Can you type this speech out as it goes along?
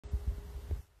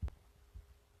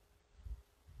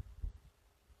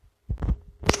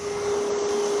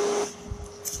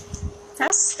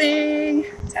Testing,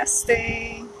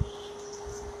 testing.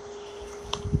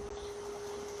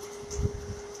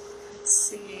 Let's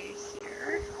see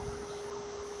here.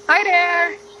 Hi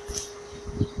there.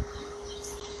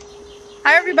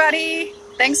 Hi everybody.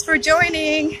 Thanks for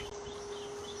joining.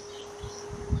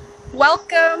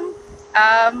 Welcome.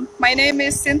 My name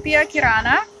is Chintia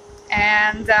Kirana,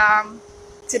 and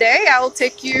today I will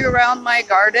take you around my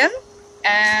garden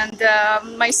and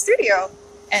my studio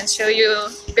and show you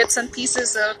bits and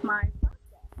pieces of my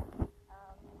process.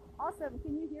 Awesome.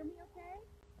 Can you hear me okay?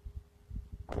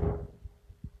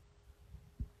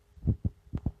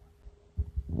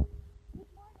 Good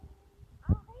morning.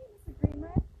 Oh, hey, Mr.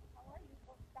 Greenwood. How are you?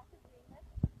 Oh, Dr. Greenwood.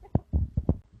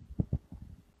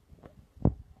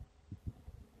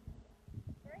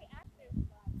 Very active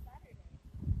Saturday.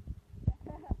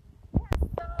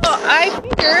 So I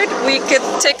figured we could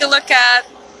take a look at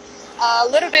a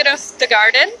little bit of the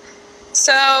garden.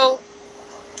 So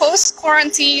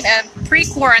post-quarantine and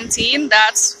pre-quarantine,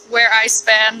 that's where I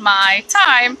spend my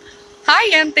time. Hi,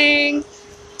 Yenting.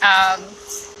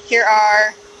 Here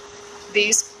are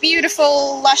these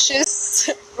beautiful, luscious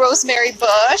rosemary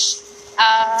bush.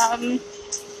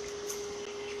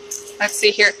 Let's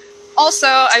see here. Also,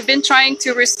 I've been trying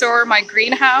to restore my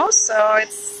greenhouse, so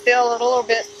it's still a little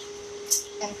bit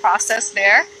in process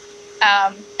there.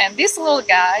 And these little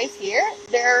guys here,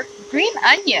 they're green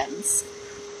onions.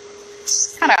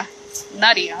 It's kind of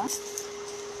nutty, huh?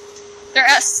 They're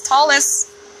as tall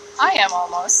as I am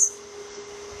almost.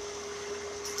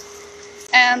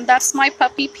 And that's my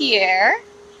puppy Pierre.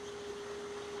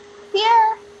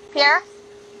 Pierre, Pierre,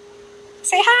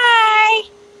 say hi.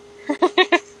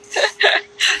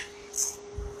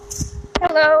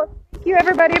 Hello. Thank you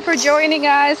everybody for joining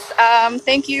us.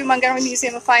 Thank you Montgomery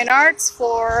Museum of Fine Arts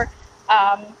for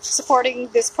supporting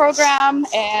this program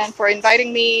and for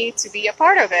inviting me to be a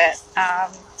part of it.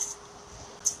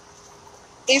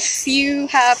 If you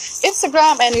have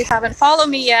Instagram and you haven't followed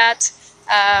me yet,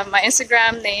 my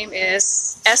Instagram name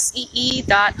is see.in.tia.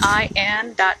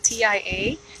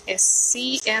 It's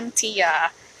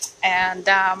Chintia. And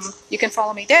you can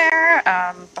follow me there.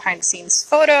 Behind the scenes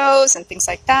photos and things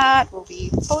like that will be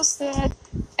posted.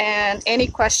 And any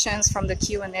questions from the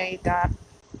Q&A that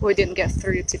we didn't get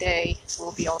through today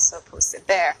will be also posted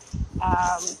there.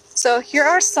 So here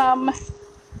are some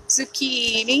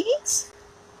zucchinis.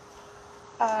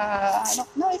 I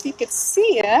don't know if you could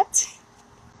see it.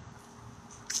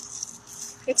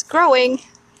 It's growing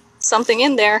something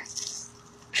in there.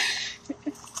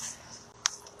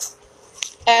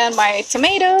 And my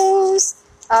tomatoes.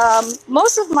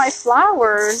 Most of my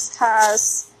flowers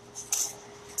has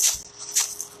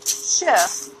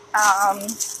shift.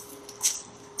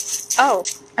 Oh,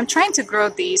 I'm trying to grow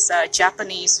these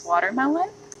Japanese watermelon.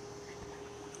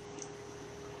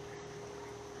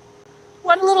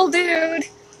 One little dude.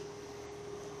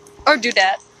 Or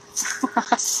dudette.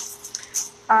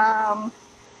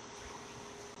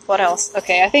 What else?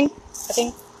 Okay, I think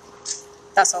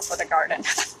that's all for the garden.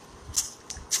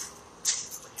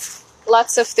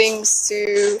 Lots of things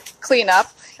to clean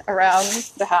up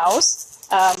around the house.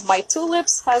 My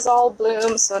tulips has all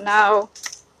bloomed, so now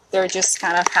they're just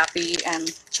kind of happy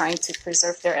and trying to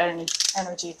preserve their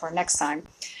energy for next time.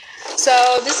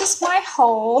 So this is my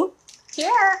home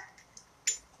here.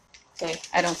 Okay,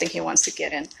 I don't think he wants to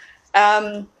get in.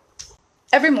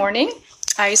 Every morning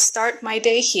I start my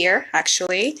day here,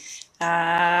 actually,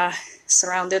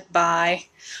 surrounded by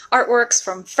artworks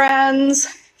from friends,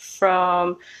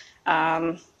 from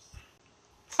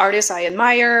artists I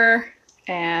admire,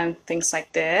 and things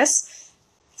like this.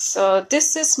 So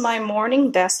this is my morning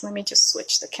desk. Let me just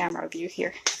switch the camera view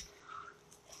here.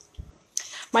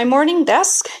 My morning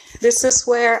desk, this is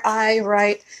where I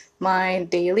write my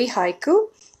daily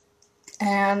haiku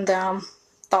and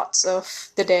thoughts of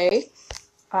the day,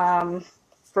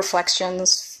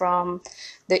 reflections from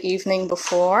the evening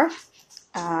before.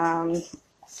 And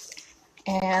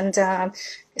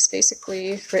it's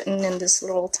basically written in this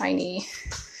little tiny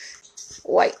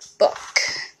white book.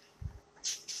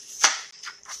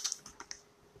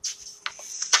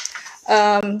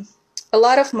 A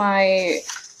lot of my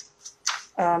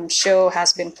show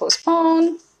has been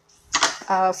postponed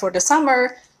for the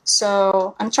summer,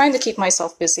 so I'm trying to keep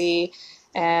myself busy,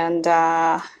 and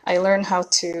I learned how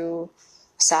to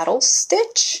saddle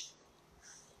stitch.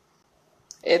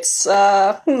 It's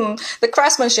the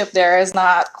craftsmanship there is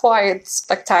not quite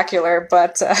spectacular,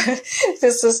 but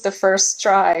this is the first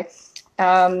try.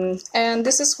 And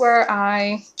this is where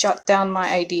I jot down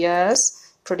my ideas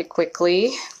pretty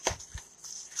quickly.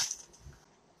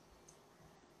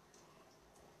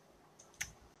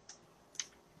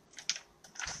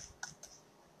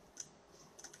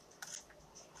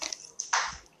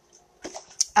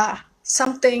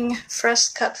 Something fresh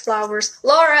cut flowers.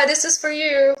 Laura, this is for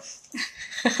you.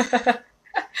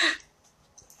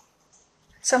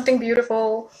 Something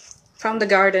beautiful from the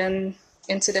garden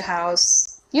into the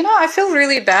house. You know, I feel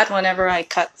really bad whenever I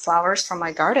cut flowers from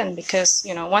my garden because,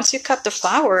 you know, once you cut the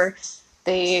flower,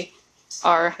 they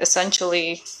are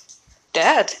essentially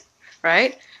dead,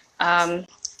 right?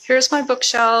 Here's my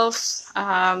bookshelf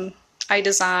I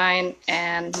designed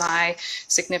and my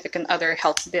significant other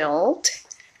helped build.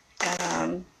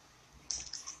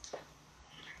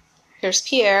 Here's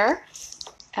Pierre.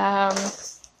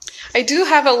 I do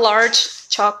have a large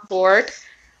chalkboard.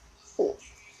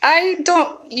 I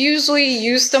don't usually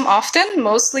use them often.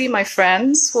 Mostly my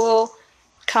friends will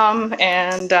come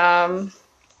and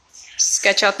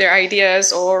sketch out their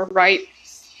ideas or write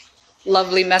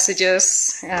lovely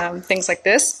messages, things like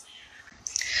this.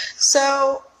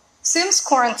 So since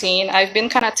quarantine, I've been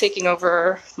kind of taking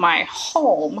over my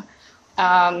home.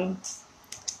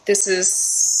 This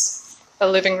is a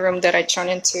living room that I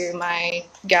turned into my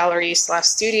gallery /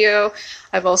 studio.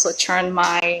 I've also turned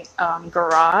my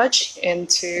garage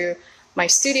into my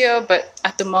studio, but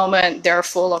at the moment they're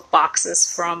full of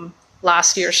boxes from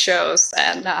last year's shows,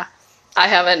 and I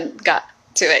haven't got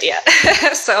to it yet.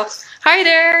 So, hi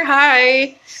there,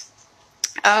 hi.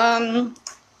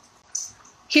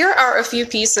 Here are a few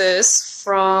pieces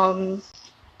from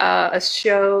a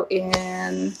show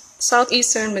in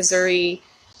southeastern Missouri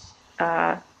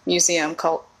museum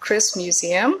called Chris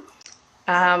Museum.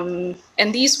 And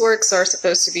these works are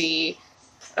supposed to be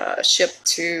shipped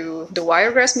to the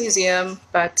Wiregrass Museum,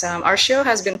 but our show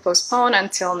has been postponed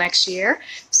until next year.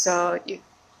 So you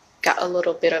got a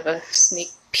little bit of a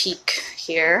sneak peek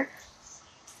here.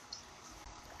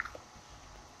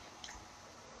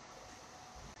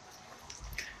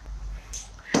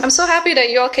 I'm so happy that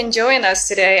you all can join us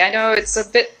today. I know it's a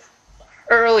bit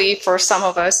early for some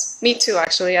of us. Me too,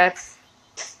 actually.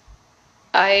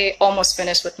 I almost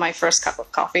finished with my first cup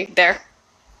of coffee there.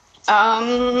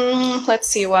 Let's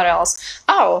see what else.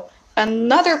 Oh,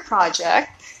 another project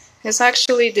is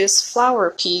actually this flower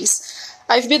piece.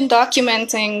 I've been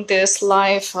documenting this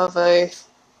life of a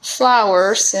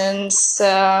flower since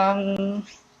May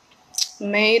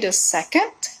the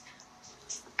 2nd.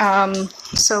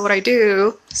 So what I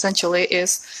do essentially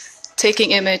is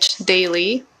taking image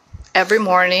daily, every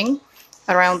morning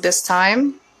around this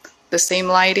time, the same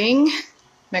lighting,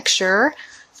 make sure.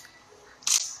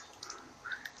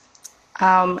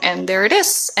 And there it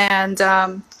is. And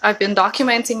I've been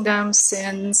documenting them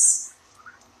since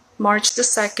March the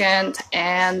 2nd,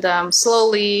 and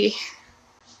slowly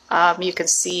you can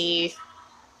see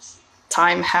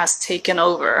time has taken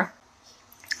over.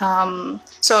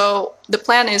 So the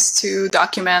plan is to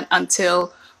document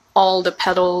until all the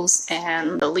petals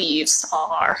and the leaves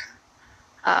are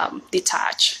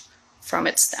detached from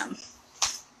its stem.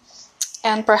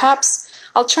 And perhaps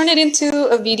I'll turn it into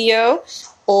a video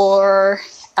or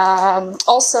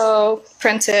also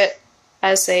print it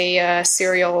as a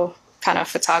serial kind of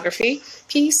photography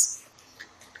piece.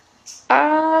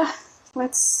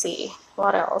 Let's see,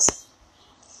 what else?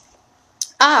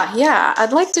 Yeah,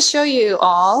 I'd like to show you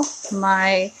all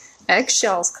my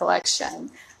eggshells collection.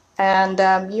 And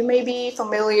you may be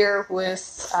familiar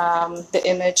with the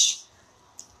image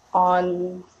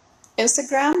on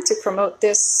Instagram to promote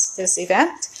this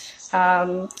event.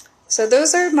 So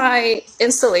those are my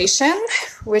installation,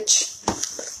 which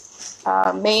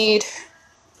made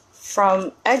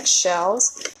from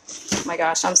eggshells. Oh my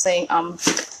gosh, I'm saying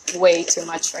way too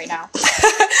much right now.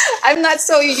 I'm not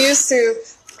so used to,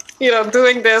 you know,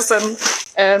 doing this and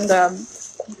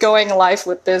going live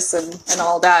with this and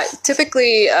all that.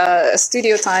 Typically,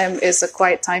 studio time is a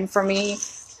quiet time for me.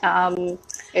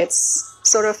 It's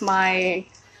sort of my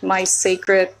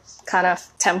sacred kind of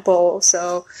temple.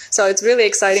 So it's really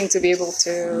exciting to be able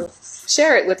to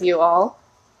share it with you all.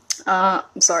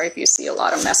 I'm sorry if you see a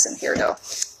lot of mess in here though.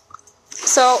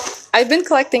 So I've been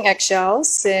collecting eggshells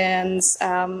since,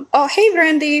 oh hey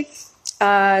Brandy,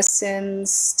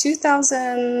 since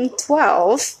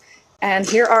 2012, and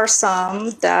here are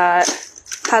some that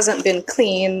hasn't been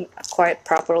cleaned quite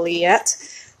properly yet.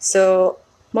 So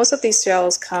most of these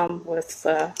shells come with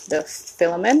the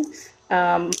filament.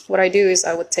 What I do is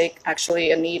I would take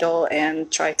actually a needle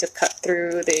and try to cut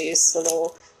through these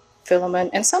little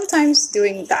filament, and sometimes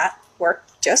doing that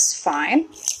worked just fine.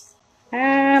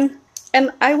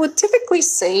 And I would typically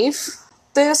save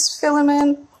this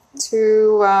filament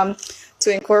to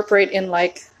incorporate in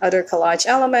like other collage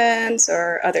elements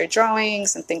or other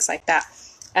drawings and things like that.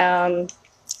 And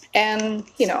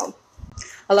you know,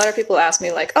 a lot of people ask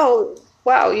me like, oh,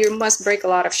 wow, you must break a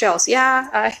lot of shells.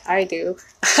 Yeah, I do,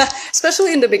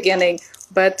 especially in the beginning.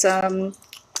 But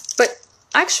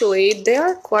actually, they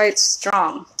are quite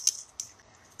strong.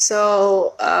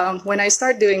 So when I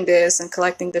start doing this and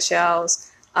collecting the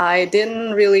shells, I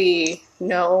didn't really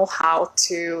know how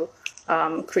to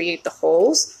create the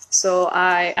holes. So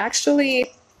I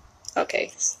actually,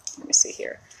 okay, let me see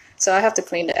here. So I have to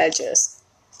clean the edges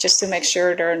just to make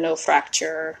sure there are no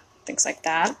fracture, things like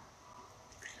that.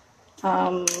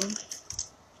 So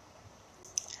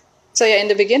yeah, in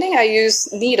the beginning I use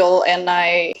needle and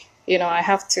I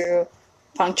have to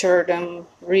puncture them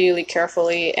really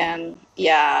carefully, and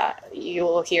yeah, you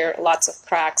will hear lots of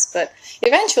cracks, but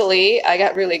eventually I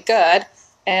got really good.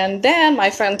 And then my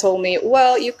friend told me,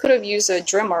 well, you could have used a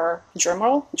Dremel.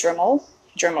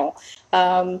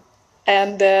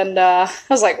 And then I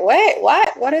was like, wait,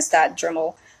 what is that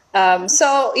Dremel?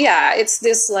 So yeah, it's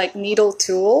this like needle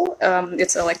tool.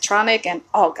 It's electronic, and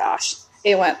oh gosh,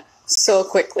 it went so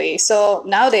quickly. So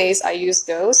nowadays I use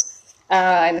those,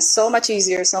 and it's so much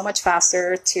easier, so much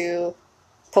faster to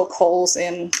poke holes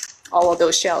in all of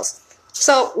those shells.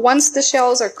 So once the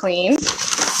shells are clean,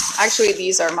 actually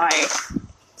these are my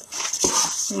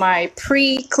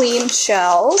pre-clean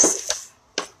shells.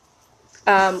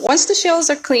 Once the shells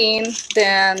are clean,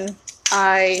 then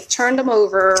I turn them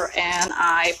over and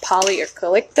I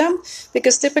polyacrylic them,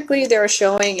 because typically they're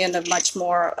showing in a much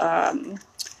more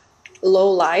low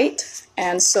light,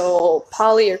 and so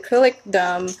polyacrylic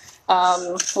them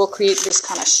will create this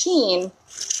kind of sheen.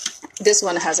 This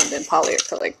one hasn't been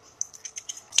polyacrylic,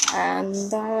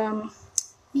 and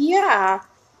yeah.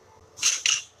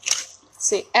 Let's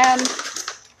see, and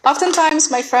oftentimes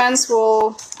my friends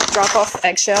will drop off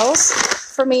eggshells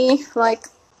for me like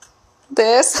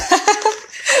this.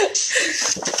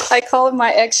 I call it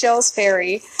my eggshells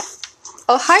fairy.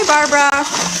 Oh, hi Barbara.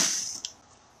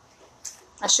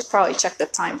 I should probably check the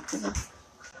time.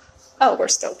 Oh, we're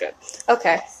still good.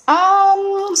 Okay.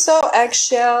 So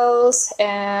eggshells,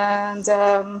 and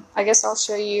I guess I'll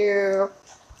show you.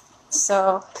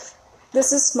 So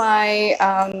this is my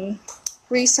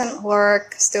recent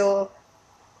work, still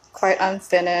quite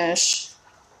unfinished.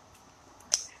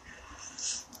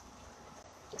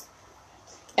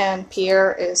 And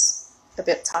Pierre is a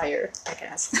bit tired, I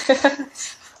guess.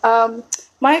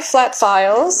 My flat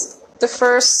files, the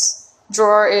first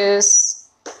drawer is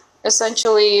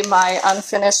essentially my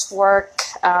unfinished work,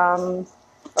 or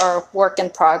work in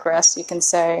progress, you can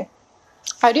say.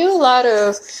 I do a lot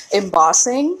of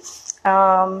embossing,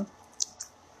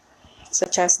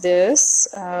 such as this,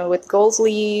 with gold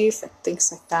leaf and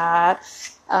things like that.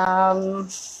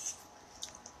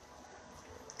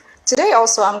 Today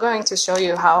also I'm going to show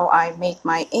you how I make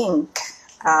my ink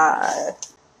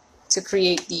to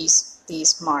create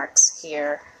these marks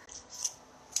here.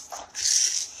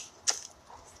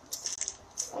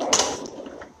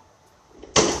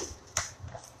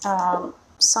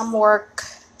 Some work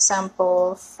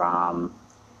sample from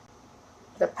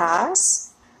the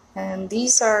past, and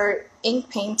these are ink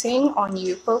painting on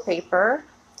Yupo paper.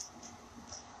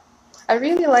 I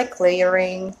really like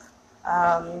layering,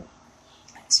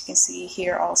 as you can see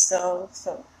here also.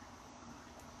 So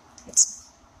it's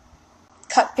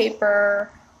cut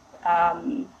paper,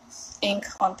 ink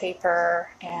on paper,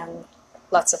 and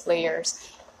lots of layers.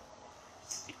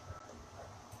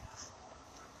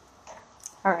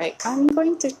 Alright, I'm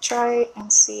going to try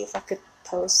and see if I could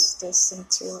post this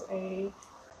into a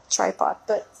tripod,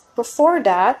 but before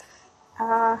that,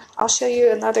 I'll show you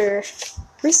another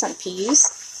recent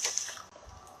piece.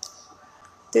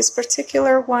 This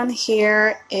particular one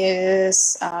here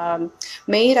is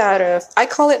made out of, I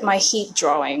call it my heat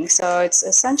drawing. So it's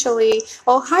essentially,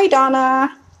 oh hi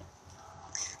Donna!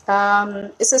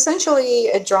 It's essentially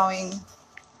a drawing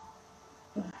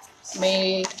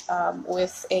made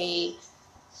with a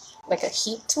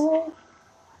heat tool.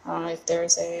 I don't know if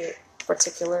there's a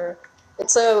particular,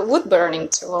 it's a wood burning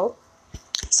tool.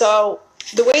 So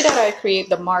the way that I create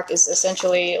the mark is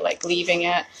essentially like leaving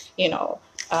it,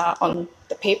 on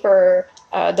the paper.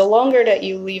 The longer that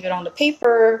you leave it on the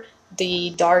paper, the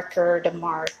darker the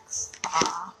marks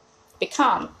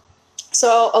become.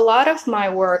 So a lot of my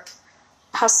work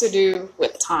has to do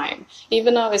with time,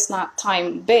 even though it's not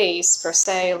time-based per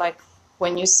se. Like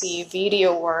when you see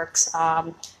video works,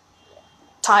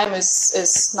 time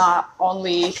is not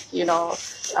only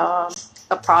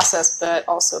a process, but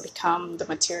also become the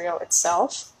material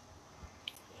itself.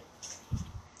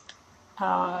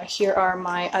 Here are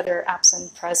my other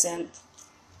absent present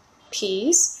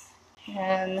piece,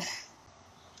 and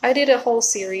I did a whole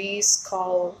series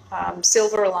called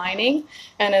Silver Lining,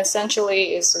 and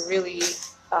essentially is a really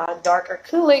dark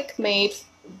acrylic made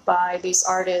by these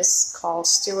artists called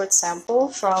Stuart Sample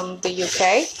from the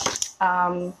UK.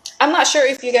 I'm not sure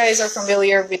if you guys are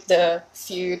familiar with the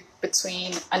feud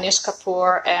between Anish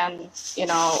Kapoor and, you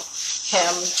know,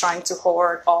 him trying to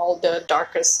hoard all the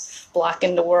darkest black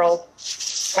in the world.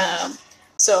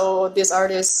 So this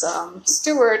artist,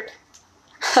 Stuart,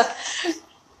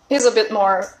 is a bit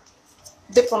more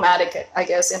diplomatic, I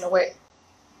guess, in a way.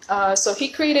 So he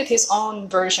created his own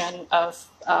version of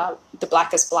the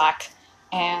blackest black,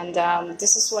 and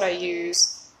this is what I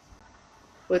use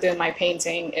within my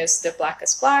painting is the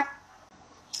blackest black,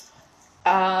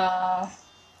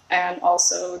 and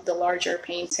also the larger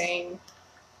painting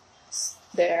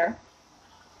there.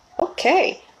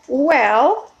 Okay,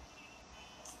 well,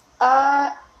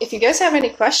 if you guys have any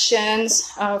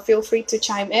questions, feel free to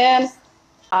chime in.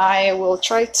 I will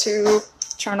try to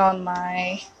turn on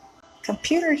my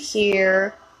computer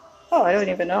here. Oh, I don't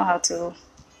even know how to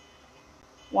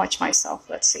watch myself.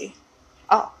 Let's see.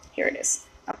 Oh, here it is.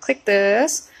 I'll click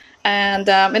this, and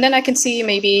then I can see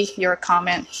maybe your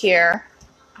comment here.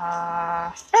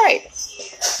 All right.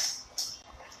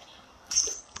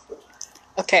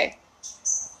 Okay.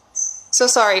 So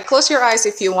sorry. Close your eyes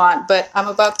if you want, but I'm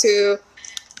about to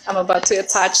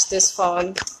attach this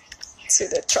phone to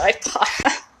the tripod.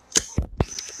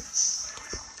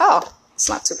 Oh, it's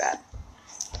not too bad.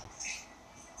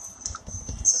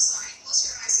 So sorry, close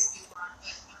your eyes if you want,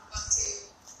 but I'm about to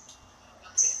attach this phone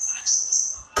to the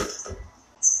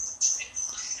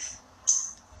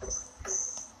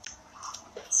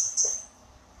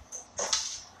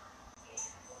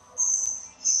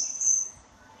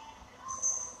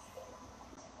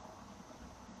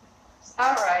tripod.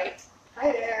 All right.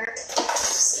 Hi there.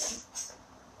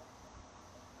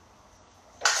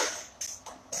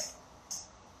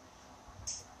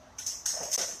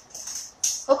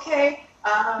 Okay,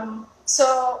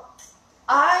 so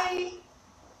I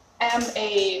am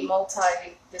a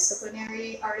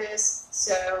multidisciplinary artist.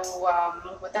 So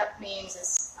what that means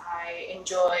is I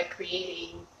enjoy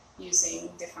creating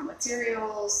using different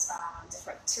materials,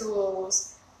 different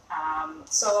tools.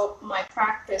 So my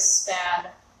practice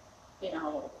span, you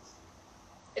know,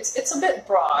 it's a bit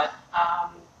broad.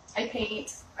 I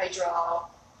paint, I draw,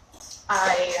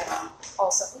 I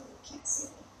also, ooh, you can't see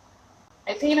me.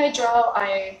 I paint, I draw,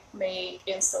 I make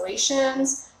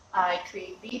installations, I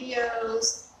create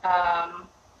videos,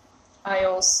 I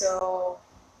also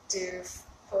do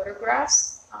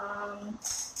photographs.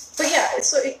 But yeah,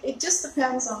 so it just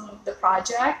depends on the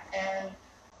project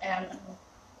and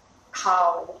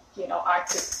how, you know, I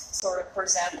could sort of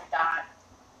present that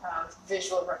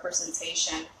visual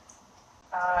representation.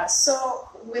 So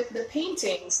with the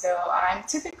paintings, though, I'm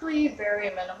typically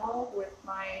very minimal with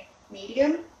my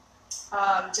medium.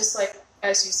 Just like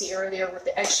as you see earlier with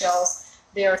the eggshells,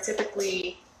 they are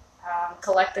typically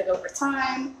collected over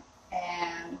time,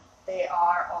 and they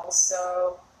are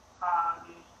also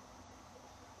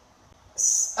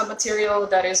a material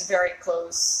that is very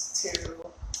close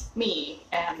to me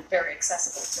and very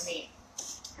accessible to me.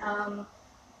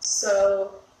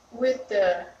 So with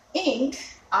the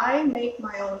ink, I make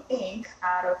my own ink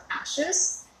out of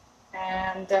ashes,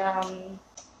 and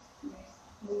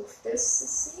move this to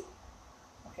see.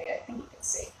 Okay, I think you can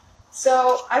see.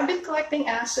 So I've been collecting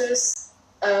ashes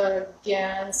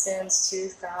again since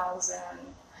 2000,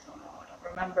 I don't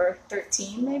remember,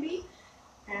 13 maybe.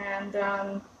 And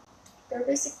they're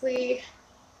basically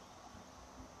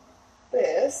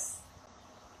this.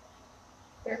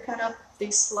 They're kind of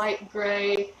these light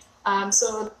gray.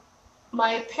 So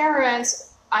my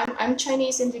parents, I'm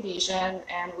Chinese Indonesian,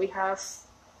 and we have,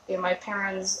 you know, my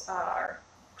parents are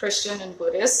Christian and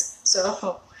Buddhist.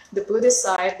 So the Buddhist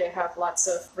side, they have lots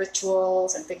of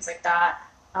rituals and things like that.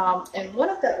 And one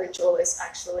of that ritual is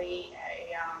actually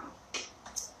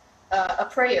a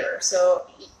prayer. So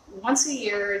once a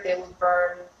year, they would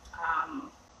burn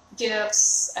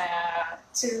gifts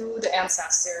to the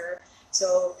ancestor.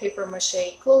 So paper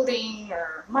mache clothing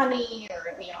or money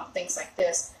or, you know, things like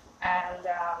this, and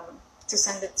to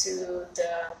send it to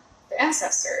the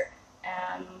ancestor.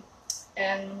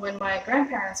 And when my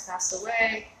grandparents passed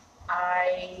away,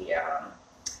 I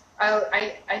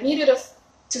needed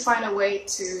to find a way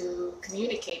to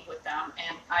communicate with them,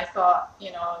 and I thought,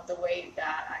 you know, the way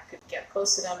that I could get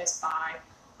close to them is by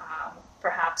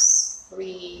perhaps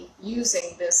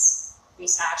reusing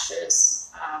these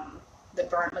ashes, the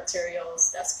burnt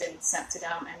materials that's been sent to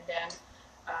them, and then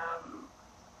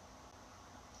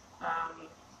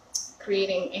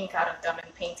creating ink out of them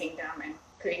and painting them and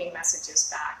creating messages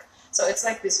back. So it's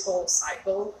like this whole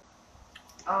cycle.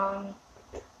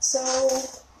 So,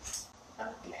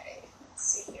 okay, let's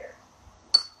see here.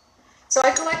 So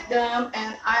I collect them,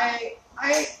 and I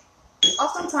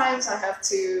oftentimes I have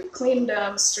to clean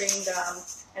them, strain them,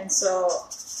 and so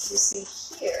you see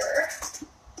here,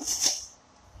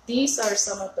 these are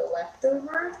some of the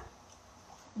leftover.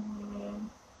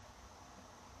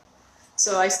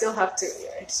 So I still have to,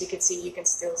 as you can see, you can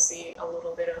still see a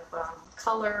little bit of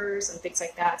colors and things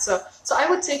like that. So I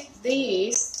would take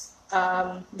these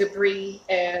debris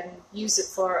and use it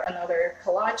for another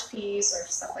collage piece or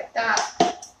stuff like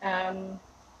that.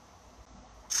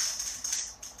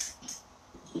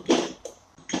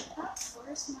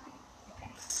 Where's my?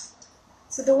 Okay.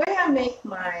 So the way I make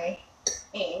my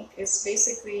ink is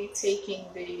basically taking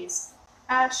these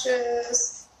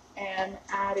ashes and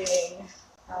adding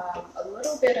a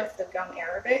little bit of the gum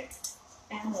arabic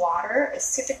and water.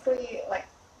 It's typically like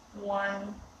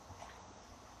 1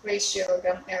 ratio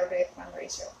gum arabic, 1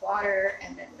 ratio of water,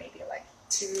 and then maybe like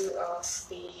 2 of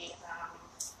the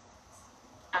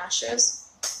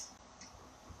ashes.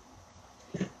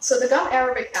 So the gum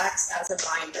arabic acts as a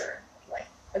binder, like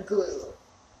a glue.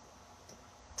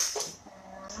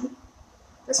 And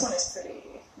this one is pretty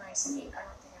nice and neat. I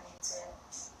don't think I need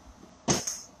to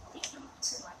beat them up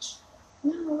too much.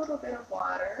 And a little bit of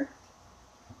water.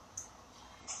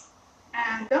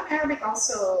 And gum arabic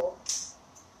also,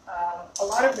 a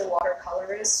lot of the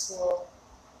watercolorists will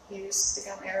use the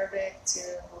gum arabic to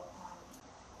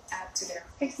add to their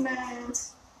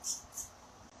pigment.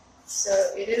 So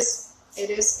it is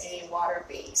a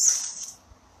water-based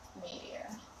media.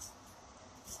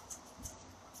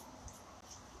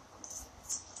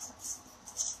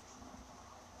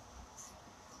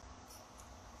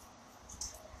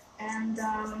 And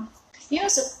you know,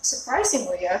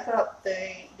 surprisingly, I thought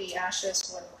the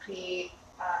ashes wouldn't create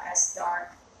as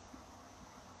dark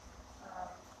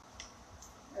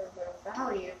of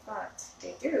value, but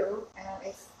they do. And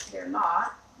if they're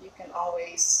not, you can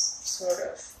always sort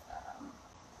of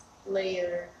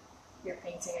layer your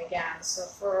painting again. So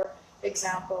for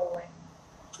example, like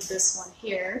this one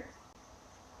here,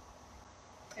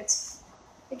 it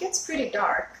gets pretty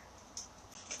dark.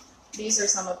 These are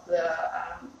some of the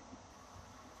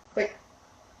quick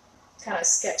kind of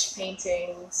sketch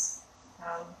paintings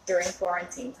during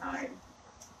quarantine time.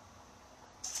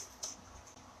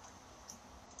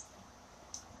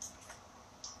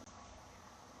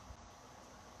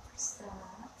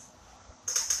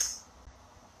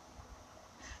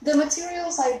 The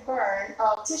materials I burn,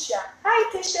 Tisha.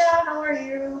 Hi Tisha, how are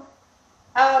you?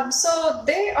 So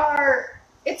they are,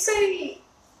 it's a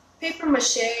paper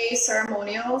mache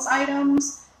ceremonials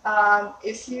items.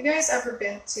 If you guys ever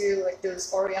been to like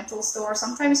those Oriental stores,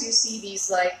 sometimes you see these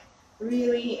like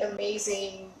really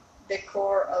amazing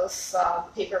decor of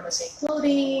paper mache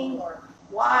clothing or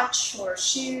watch or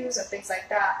shoes and things like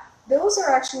that. Those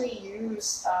are actually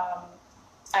used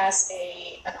as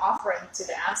an offering to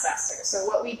the ancestors. So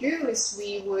what we do is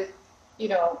we would, you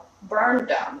know, burn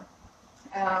them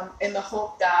in the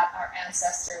hope that our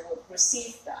ancestor would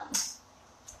receive them.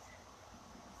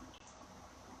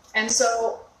 And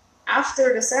so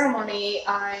after the ceremony,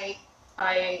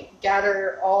 I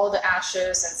gather all the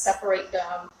ashes and separate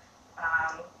them,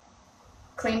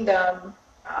 clean them.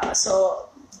 So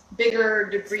bigger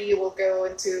debris will go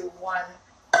into one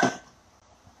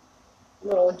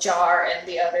little jar, and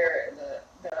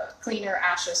the cleaner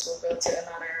ashes will go to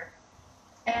another,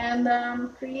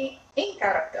 and create ink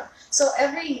out of them. So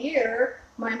every year,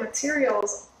 my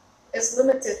materials is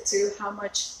limited to how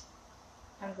much.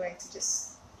 I'm going to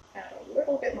just add a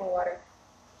little bit more water.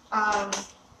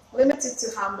 Limited to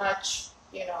how much,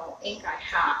 you know, ink I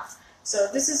have. So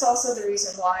this is also the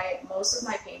reason why most of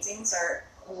my paintings are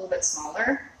a little bit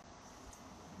smaller.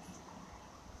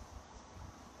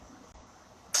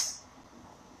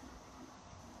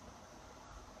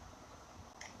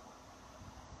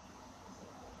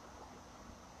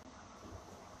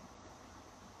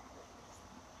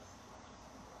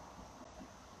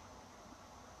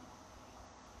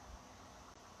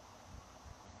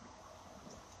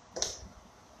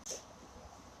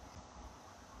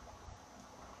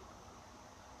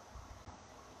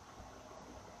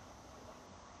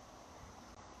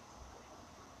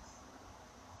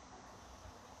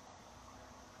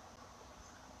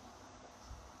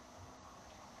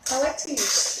 I like to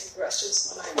use 3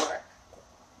 brushes when I work.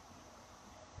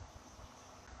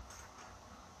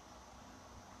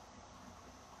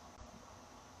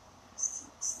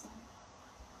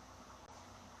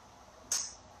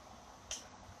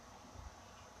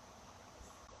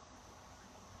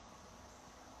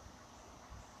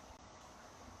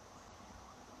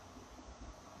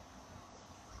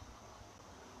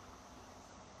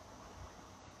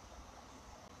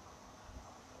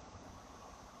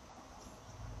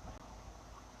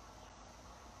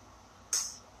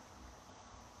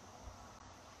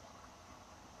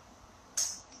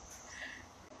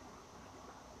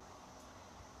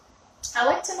 I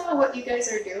like to know what you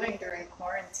guys are doing during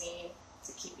quarantine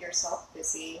to keep yourself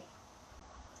busy.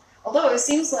 Although it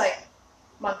seems like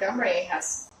Montgomery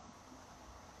has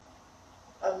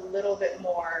a little bit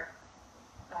more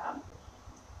um,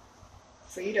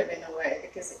 freedom in a way,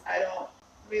 because I don't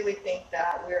really think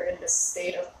that we're in the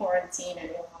state of quarantine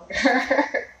any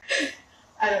longer.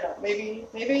 I don't know. Maybe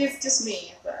it's just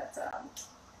me, but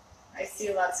I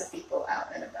see lots of people out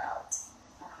and about.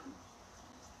 Um,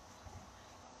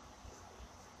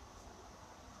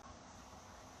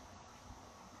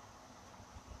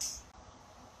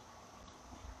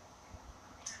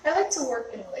 I like to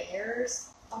work in layers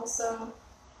also.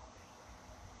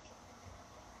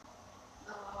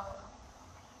 Uh,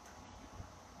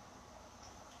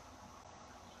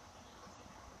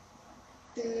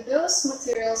 do those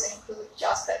materials include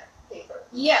just that paper?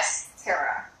 Yes,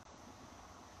 Tara,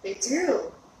 they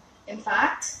do. In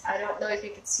fact, I don't know if you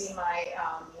could see my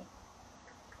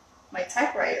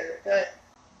typewriter, but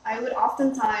I would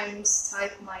oftentimes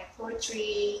type my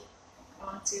poetry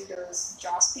onto those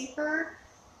joss paper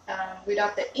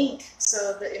without the ink.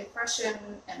 So the impression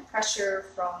and pressure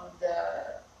from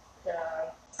the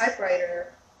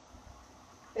typewriter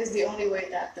is the only way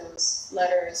that those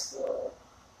letters will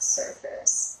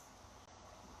surface.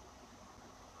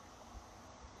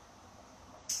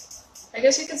 I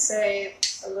guess you could say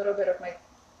a little bit of my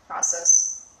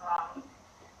process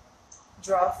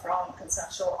draw from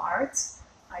conceptual art.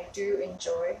 I do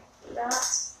enjoy that.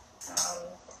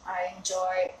 I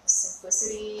enjoy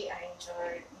simplicity. I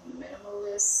enjoy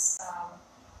minimalist.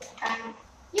 And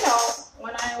you know,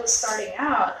 when I was starting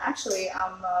out, actually,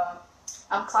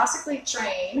 I'm classically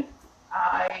trained.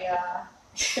 I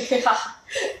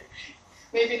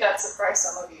maybe that surprised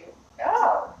some of you.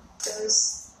 Oh,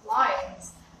 those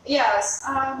lines. Yes.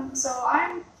 So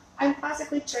I'm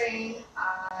classically trained.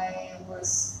 I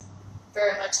was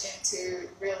very much into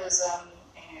realism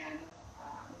and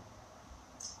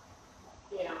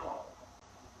you know,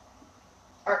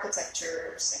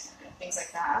 architectures and things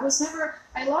like that.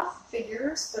 I love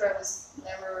figures, but I was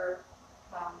never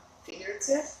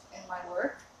figurative in my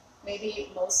work. Maybe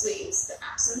mostly it's the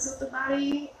absence of the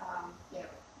body. You know,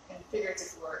 in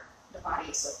figurative work, the body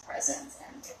is so present,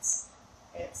 and it's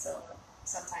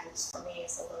sometimes for me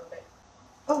it's a little bit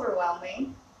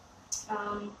overwhelming.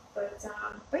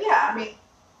 But yeah, I mean,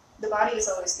 the body is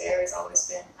always there. It's always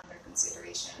been under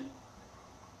consideration,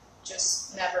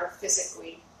 just never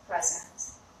physically present.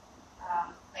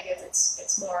 I guess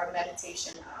it's more a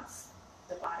meditation of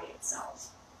the body itself.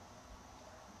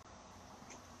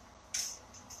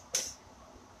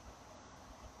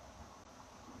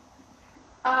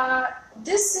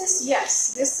 This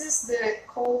is the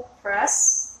cold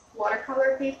press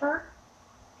watercolor paper.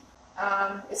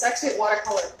 It's actually a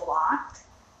watercolor block,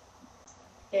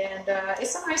 and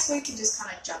it's a nice way to just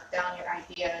kind of jot down your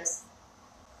ideas.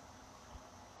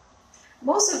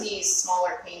 Most of these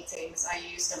smaller paintings, I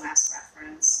use them as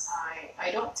reference.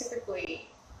 I don't typically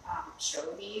show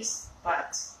these,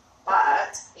 but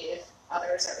if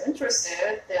others are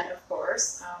interested, then of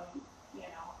course, you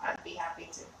know, I'd be happy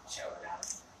to show them.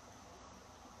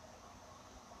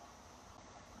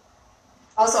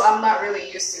 Also, I'm not really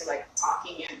used to like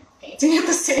talking and painting at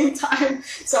the same time,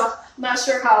 so I'm not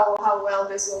sure how well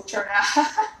this will turn out.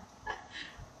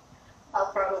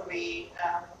 I'll probably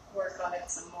work on it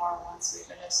some more once we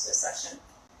finish the session.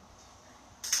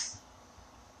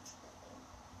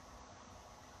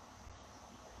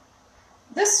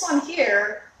 This one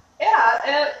here,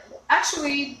 yeah,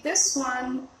 actually this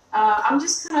one, I'm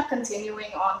just kind of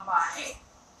continuing on my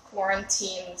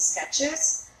quarantine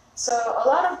sketches. So a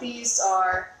lot of these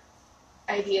are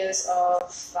ideas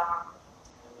of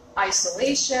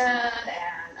isolation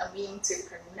and a mean to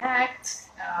connect.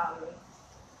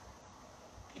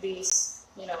 These,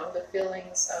 you know, the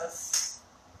feelings of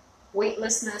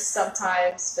weightlessness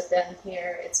sometimes, but then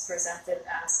here it's presented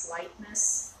as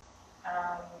lightness.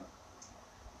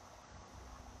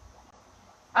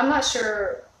 I'm not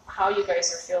sure how you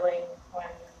guys are feeling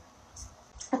when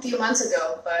a few months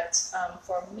ago, but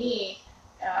for me,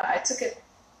 I took it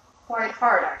quite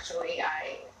hard actually.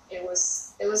 It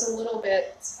was a little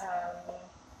bit.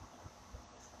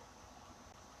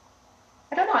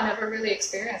 I don't know. I never really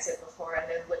experienced it before, and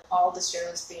then with all the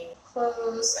shows being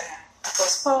closed and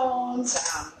postponed,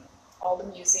 all the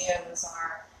museums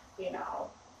are, you know,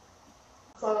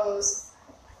 closed.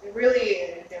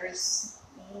 There is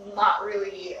not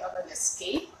really of an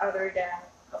escape other than,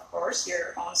 of course,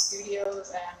 your own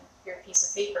studios and your piece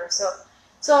of paper.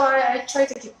 So I try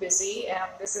to keep busy,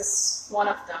 and this is one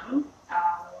of them.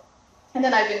 And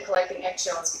then I've been collecting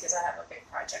eggshells because I have a big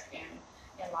project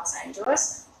in Los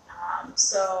Angeles.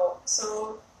 So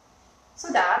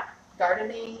that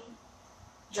gardening,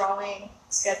 drawing,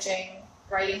 sketching,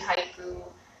 writing haiku,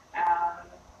 um,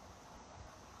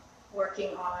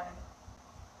 working on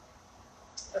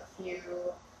a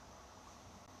few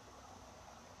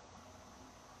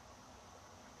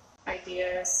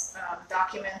ideas,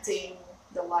 documenting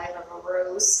the life of a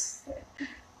rose.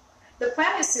 The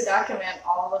plan is to document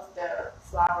all of the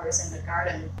flowers in the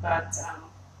garden, but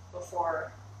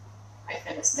before I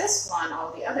finish this one,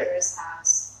 all the others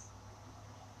has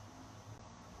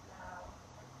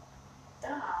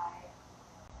died.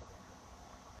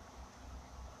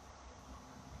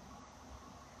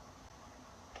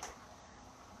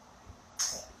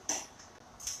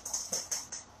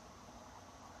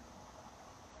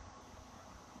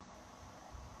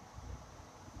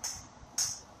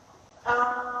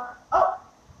 Oh,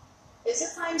 is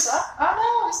it time's up? Oh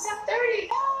no, it's 10:30.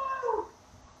 No.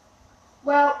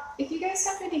 Well, if you guys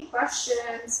have any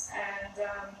questions and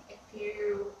if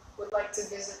you would like to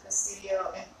visit the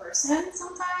studio in person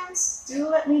sometimes, do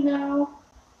let me know.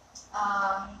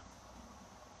 I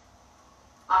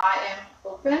am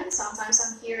open. Sometimes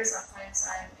I'm here, sometimes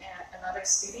I'm at another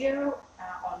studio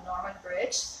on Norman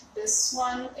Bridge. This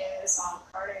one is on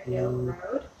Carter Hill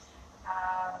Road.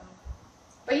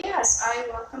 But yes, I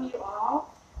welcome you all.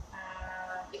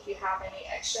 If you have any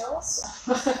eggshells,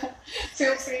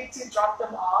 feel free to drop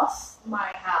them off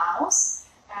my house.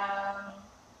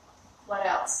 What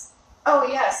else? Oh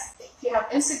yes, if you have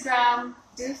Instagram,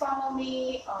 do follow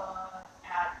me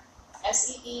at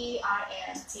SEEINTIA.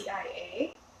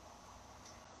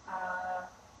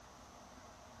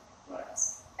 What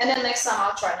else? And then next time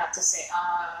I'll try not to say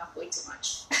way too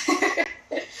much.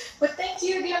 But thank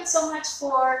you again so much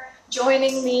for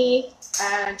joining me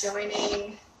and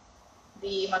joining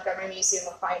the Montgomery Museum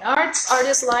of Fine Arts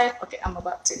Artist Life. Okay, I'm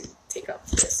about to take up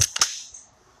this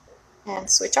and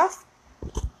switch off.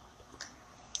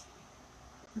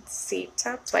 Let's see,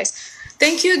 tap twice.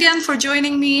 Thank you again for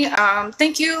joining me.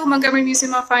 Thank you, Montgomery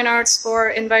Museum of Fine Arts, for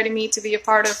inviting me to be a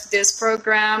part of this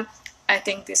program. I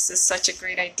think this is such a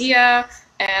great idea,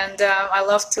 and I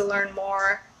love to learn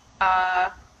more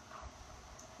of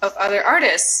other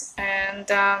artists. And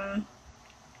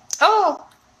oh,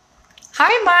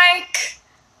 hi, Mike.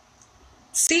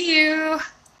 See you.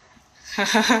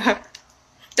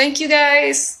 Thank you,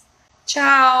 guys.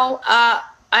 Ciao.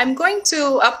 I'm going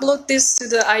to upload this to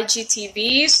the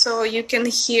IGTV so you can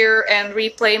hear and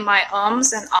replay my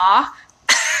ums and ah.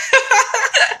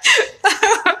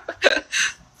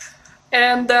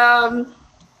 And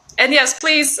yes,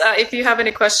 please, if you have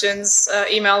any questions,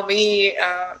 email me.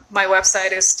 My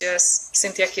website is just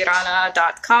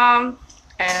ChinthiaKirana.com.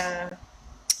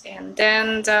 And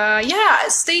then, yeah,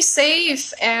 stay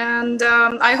safe. And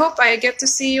I hope I get to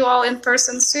see you all in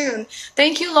person soon.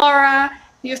 Thank you, Laura.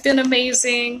 You've been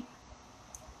amazing.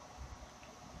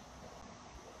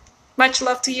 Much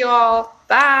love to you all.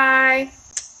 Bye.